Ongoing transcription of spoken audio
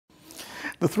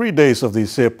The 3 days of the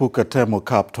Sir Puka Temu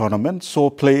Cup tournament saw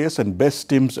players and best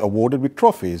teams awarded with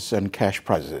trophies and cash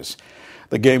prizes.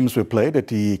 The games were played at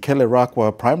the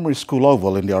Kelerakwa Primary School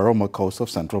Oval in the Aroma Coast of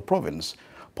Central Province.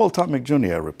 Paul Tamick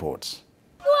Jr. reports.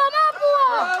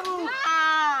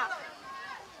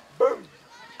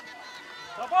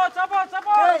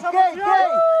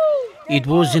 It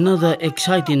was another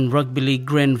exciting rugby league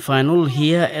grand final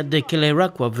here at the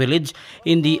Kelerakwa village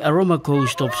in the Aroma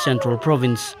Coast of Central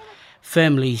Province.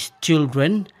 Families,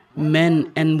 children,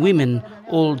 men and women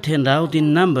all turned out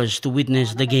in numbers to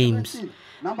witness the games.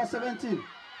 Number 17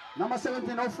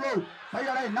 offload.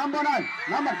 Number 9.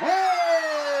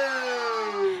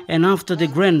 And after the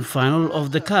grand final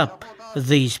of the cup,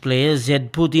 these players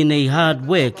had put in a hard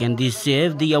work and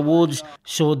deserved the awards,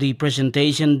 saw the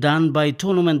presentation done by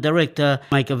tournament director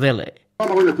Mike Avele.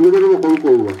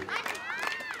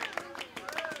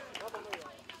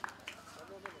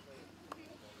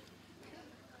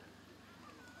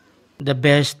 The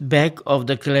best back of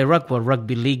the Kelerakwa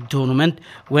Rugby League tournament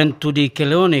went to the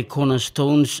Keleone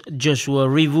Cornerstones Joshua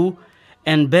Rivu,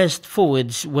 and best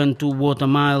forwards went to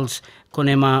Watermiles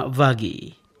Konema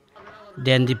Vagi.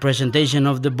 Then the presentation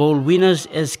of the ball winners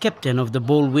as captain of the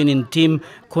ball winning team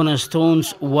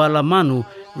Cornerstones Wala Manu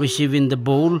receiving the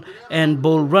ball, and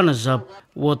ball runners-up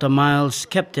Watermiles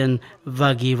captain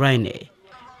Vagi Raine.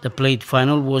 The plate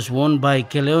final was won by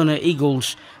Keleone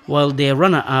Eagles, while their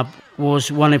runner-up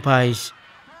was Wanepais.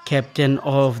 Captain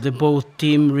of the both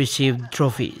team received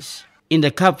trophies. In the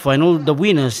cup final, the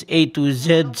winners A to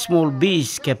Z Small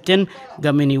B's captain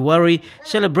Gamini Wari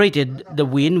celebrated the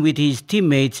win with his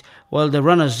teammates, while the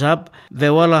runners-up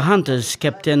Vewala Hunters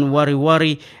captain Wari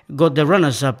Wari got the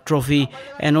runners-up trophy,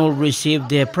 and all received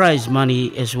their prize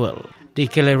money as well. The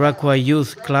Kelerakwa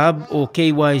Youth Club, or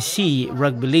KYC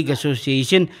Rugby League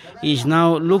Association, is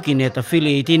now looking at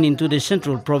affiliating into the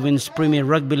Central Province Premier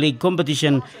Rugby League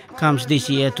competition comes this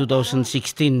year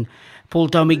 2016. Paul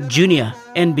Tamick Jr.,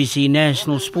 NBC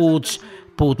National Sports,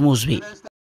 Port Moresby.